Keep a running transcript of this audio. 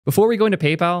Before we go into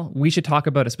PayPal, we should talk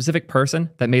about a specific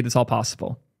person that made this all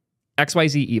possible.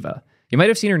 XYZ Eva. You might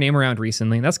have seen her name around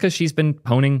recently, and that's because she's been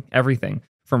pwning everything,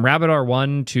 from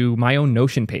RabbitR1 to my own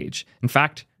Notion page. In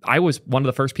fact, I was one of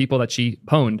the first people that she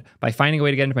pwned by finding a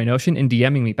way to get into my Notion and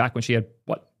DMing me back when she had,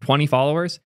 20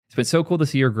 followers? It's been so cool to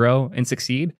see her grow and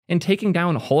succeed in taking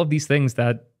down all of these things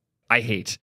that I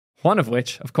hate. One of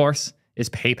which, of course, is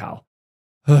PayPal.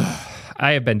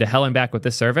 I have been to hell and back with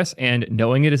this service, and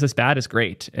knowing it is this bad is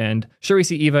great. And sure, we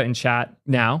see Eva in chat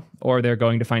now, or they're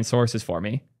going to find sources for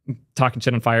me, talking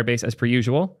shit on Firebase as per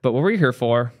usual. But what we're here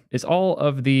for is all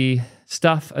of the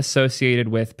stuff associated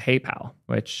with PayPal,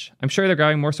 which I'm sure they're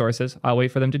grabbing more sources. I'll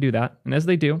wait for them to do that. And as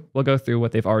they do, we'll go through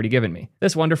what they've already given me.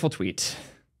 This wonderful tweet.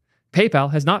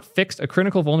 PayPal has not fixed a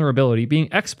critical vulnerability being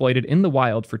exploited in the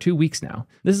wild for 2 weeks now.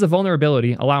 This is a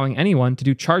vulnerability allowing anyone to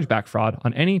do chargeback fraud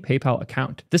on any PayPal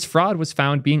account. This fraud was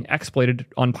found being exploited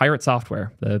on Pirate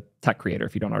Software, the tech creator,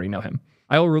 if you don't already know him.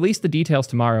 I will release the details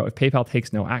tomorrow if PayPal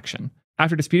takes no action.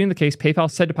 After disputing the case,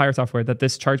 PayPal said to Pirate Software that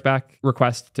this chargeback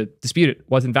request to dispute it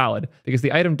was invalid because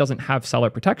the item doesn't have seller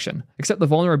protection, except the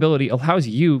vulnerability allows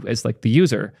you, as the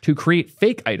user, to create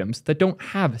fake items that don't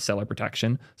have seller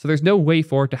protection, so there's no way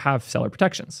for it to have seller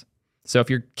protections. So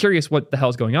if you're curious what the hell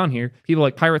is going on here, people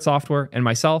like Pirate Software and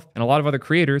myself and a lot of other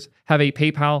creators have a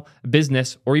PayPal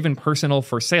business or even personal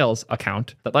for sales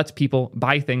account that lets people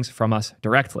buy things from us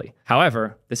directly.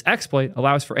 However, this exploit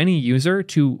allows for any user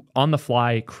to, on the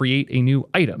fly, create a new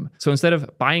item. So instead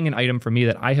of buying an item from me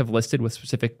that I have listed with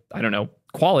specific,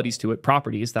 qualities to it,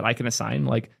 properties that I can assign,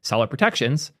 like seller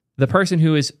protections, the person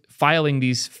who is filing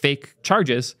these fake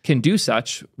charges can do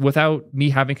such without me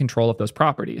having control of those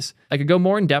properties. I could go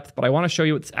more in depth, but I want to show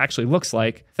you what this actually looks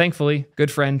like. Thankfully,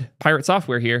 good friend Pirate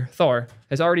Software here, Thor,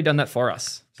 has already done that for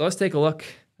us. So let's take a look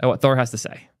at what Thor has to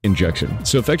say. Injection.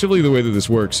 So effectively the way that this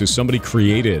works is somebody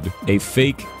created a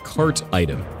fake cart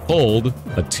item, pulled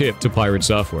a tip to Pirate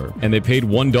Software, and they paid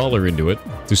 $1 into it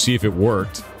to see if it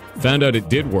worked. Found out it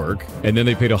did work, and then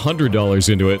they paid $100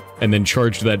 into it, and then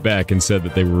charged that back and said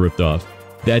that they were ripped off.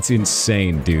 That's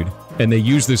insane, dude. And they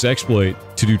used this exploit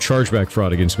to do chargeback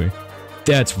fraud against me.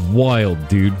 That's wild,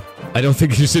 dude. I don't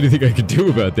think there's anything I could do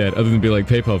about that other than be like,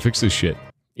 PayPal, fix this shit.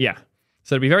 Yeah.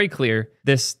 So to be very clear,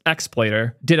 this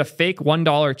exploiter did a fake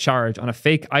 $1 charge on a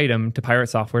fake item to Pirate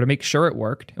Software to make sure it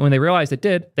worked. And when they realized it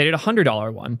did, they did a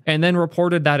 $100 one and then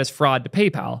reported that as fraud to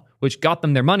PayPal, which got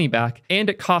them their money back, and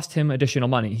it cost him additional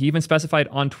money. He even specified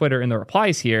on Twitter in the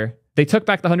replies here, they took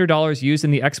back the $100 used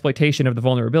in the exploitation of the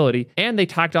vulnerability, and they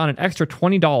tacked on an extra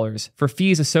 $20 for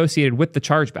fees associated with the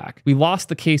chargeback. We lost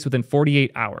the case within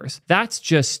 48 hours. That's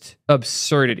just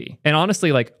absurdity. And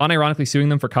honestly, unironically suing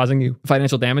them for causing you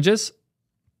financial damages,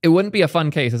 it wouldn't be a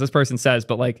fun case, as this person says,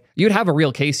 but you'd have a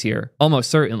real case here, almost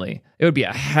certainly. It would be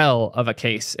a hell of a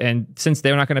case. And since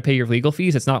they're not going to pay your legal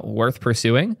fees, it's not worth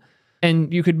pursuing.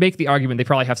 And you could make the argument they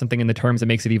probably have something in the terms that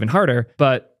makes it even harder,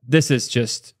 but this is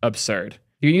just absurd.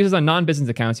 You can use this on non-business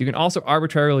accounts. You can also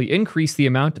arbitrarily increase the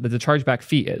amount that the chargeback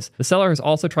fee is. The seller has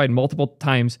also tried multiple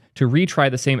times to retry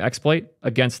the same exploit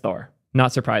against Thor.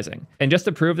 Not surprising. And just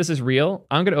to prove this is real,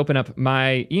 I'm going to open up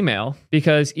my email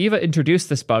because Eva introduced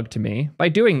this bug to me by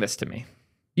doing this to me.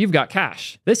 You've got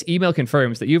cash. This email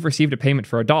confirms that you've received a payment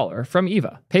for $1 from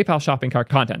Eva. PayPal shopping cart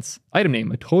contents. Item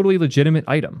name, a totally legitimate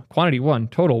item. Quantity 1,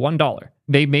 total $1.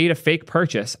 They made a fake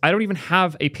purchase. I don't even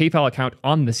have a PayPal account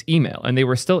on this email, and they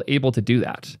were still able to do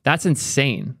that. That's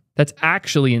insane. That's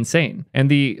actually insane. And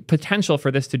the potential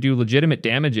for this to do legitimate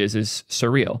damages is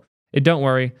surreal. And don't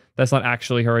worry, that's not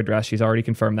actually her address. She's already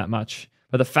confirmed that much.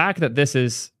 But the fact that this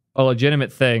is a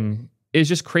legitimate thing is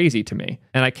just crazy to me.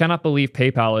 And I cannot believe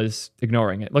PayPal is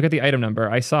ignoring it. Look at the item number.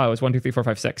 I saw it was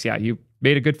 123456. Yeah, you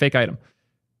made a good fake item.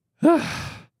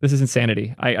 This is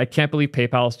insanity. I can't believe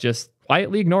PayPal is just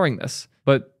quietly ignoring this.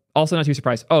 But also not too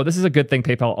surprised. Oh, this is a good thing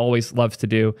PayPal always loves to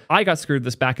do. I got screwed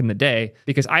this back in the day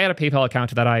because I had a PayPal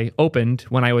account that I opened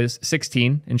when I was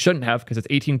 16 and shouldn't have because it's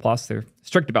 18 plus. They're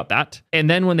strict about that. And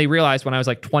then when they realized when I was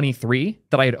 23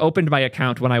 that I had opened my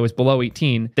account when I was below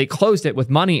 18, they closed it with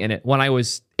money in it when I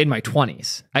was in my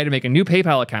 20s. I had to make a new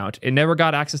PayPal account and never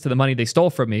got access to the money they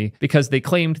stole from me because they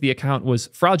claimed the account was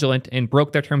fraudulent and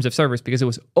broke their terms of service because it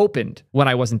was opened when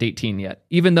I wasn't 18 yet,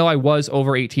 even though I was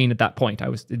over 18 at that point.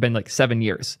 It'd been 7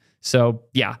 years. So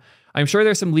yeah, I'm sure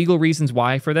there's some legal reasons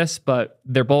why for this, but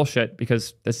they're bullshit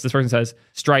because this person says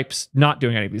Stripe's not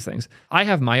doing any of these things. I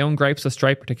have my own gripes with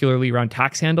Stripe, particularly around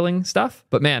tax handling stuff,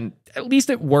 but man, at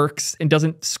least it works and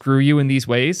doesn't screw you in these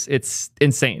ways. It's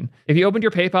insane. If you opened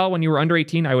your PayPal when you were under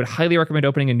 18, I would highly recommend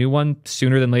opening a new one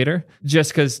sooner than later,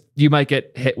 just because you might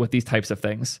get hit with these types of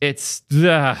things. It's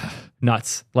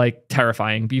nuts,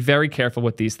 terrifying. Be very careful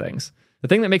with these things. The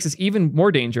thing that makes this even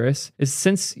more dangerous is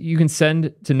since you can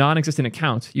send to non-existent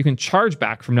accounts, you can charge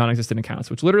back from non-existent accounts,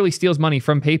 which literally steals money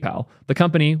from PayPal, the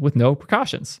company with no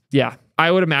precautions. Yeah, I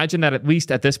would imagine that at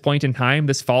least at this point in time,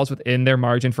 this falls within their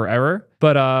margin for error.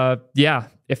 But yeah,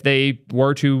 if they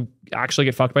were to actually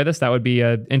get fucked by this, that would be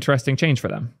an interesting change for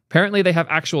them. Apparently, they have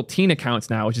actual teen accounts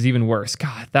now, which is even worse.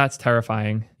 God, that's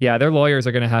terrifying. Yeah, their lawyers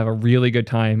are going to have a really good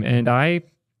time. And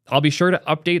I'll be sure to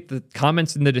update the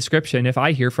comments in the description if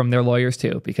I hear from their lawyers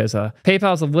too, because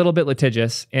PayPal is a little bit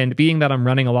litigious. And being that I'm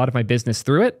running a lot of my business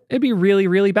through it, it'd be really,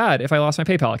 really bad if I lost my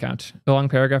PayPal account. The long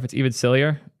paragraph, it's even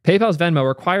sillier. PayPal's Venmo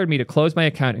required me to close my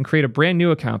account and create a brand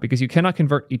new account because you cannot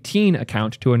convert a teen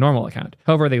account to a normal account.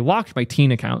 However, they locked my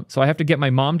teen account, so I have to get my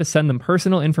mom to send them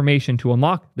personal information to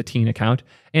unlock the teen account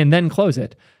and then close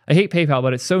it. I hate PayPal,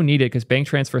 but it's so needed because bank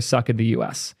transfers suck in the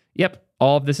US. Yep,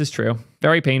 all of this is true.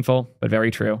 Very painful, but very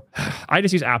true. I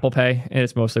just use Apple Pay and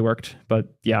it's mostly worked,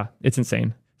 but yeah, it's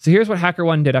insane. So here's what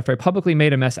HackerOne did after I publicly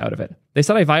made a mess out of it. They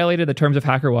said I violated the terms of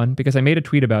HackerOne because I made a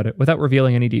tweet about it without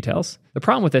revealing any details. The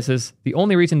problem with this is the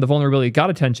only reason the vulnerability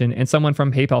got attention and someone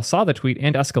from PayPal saw the tweet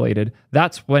and escalated,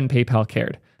 that's when PayPal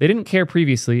cared. They didn't care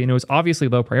previously and it was obviously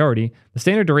low priority. The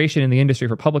standard duration in the industry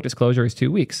for public disclosure is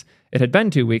 2 weeks. It had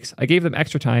been 2 weeks. I gave them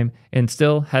extra time and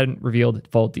still hadn't revealed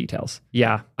full details.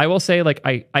 Yeah, I will say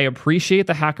I appreciate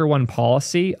the HackerOne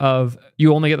policy of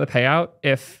you only get the payout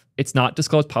if it's not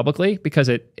disclosed publicly because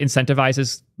it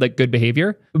incentivizes good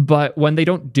behavior. But when they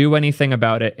don't do anything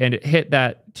about it and it hit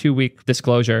that 2-week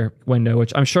disclosure window,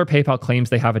 which I'm sure PayPal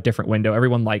claims they have a different window,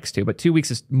 everyone likes to, but 2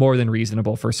 weeks is more than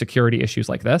reasonable for security issues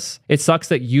like this. It sucks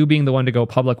that you being the one to go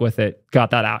public with it got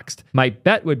that axed. My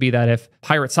bet would be that if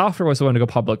Pirate Software was the one to go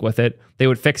public with it, they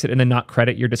would fix it and then not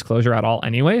credit your disclosure at all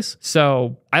anyways.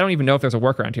 So I don't even know if there's a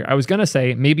workaround here. I was going to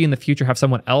say maybe in the future have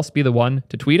someone else be the one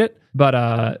to tweet it,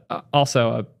 but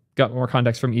also got more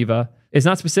context from Eva. It's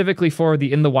not specifically for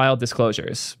the in the wild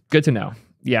disclosures. Good to know.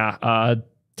 Yeah,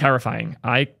 terrifying.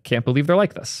 I can't believe they're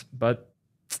like this, but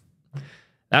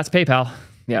that's PayPal.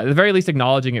 Yeah, at the very least,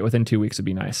 acknowledging it within 2 weeks would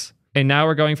be nice. And now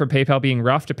we're going from PayPal being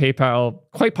rough to PayPal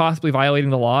quite possibly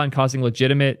violating the law and causing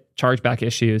legitimate chargeback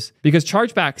issues. Because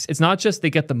chargebacks, it's not just they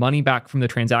get the money back from the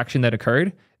transaction that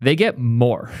occurred, they get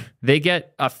more. They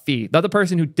get a fee. Not the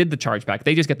person who did the chargeback,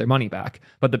 they just get their money back.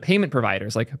 But the payment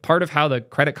providers, part of how the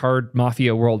credit card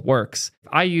mafia world works,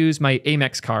 I use my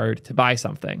Amex card to buy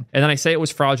something, and then I say it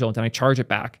was fraudulent and I charge it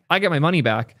back. I get my money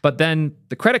back, but then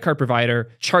the credit card provider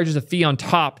charges a fee on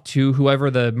top to whoever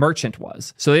the merchant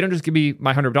was. So they don't just give me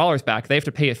my $100 back. They have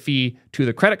to pay a fee to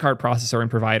the credit card processor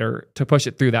and provider to push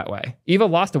it through that way. Eva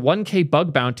lost a 1K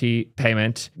bug bounty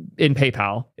payment in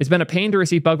PayPal. It's been a pain to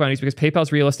receive bug bounties because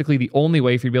PayPal's realistically the only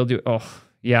way for you to be able to do. Oh,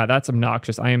 yeah, that's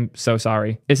obnoxious. I am so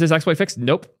sorry. Is this exploit fixed?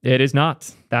 Nope, it is not.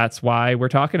 That's why we're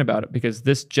talking about it, because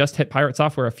this just hit Pirate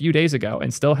Software a few days ago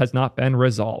and still has not been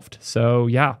resolved. So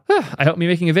yeah, I hope me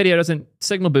making a video doesn't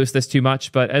signal boost this too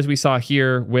much, but as we saw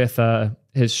here with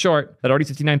his short that already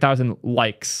 59,000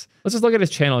 likes. Let's just look at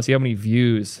his channel and see how many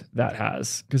views that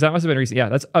has, because that must have been recent. Yeah,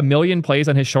 that's 1 million plays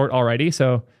on his short already.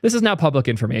 So this is now public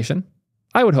information.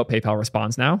 I would hope PayPal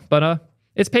responds now, but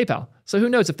it's PayPal. So who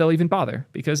knows if they'll even bother,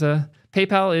 because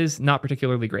PayPal is not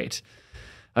particularly great.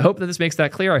 I hope that this makes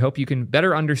that clear. I hope you can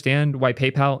better understand why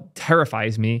PayPal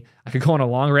terrifies me. I could go on a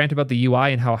long rant about the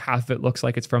UI and how half of it looks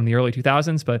like it's from the early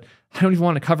 2000s, but I don't even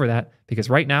want to cover that because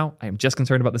right now I am just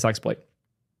concerned about this exploit.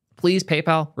 Please,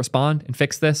 PayPal, respond and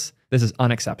fix this. This is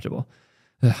unacceptable.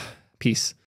 Peace.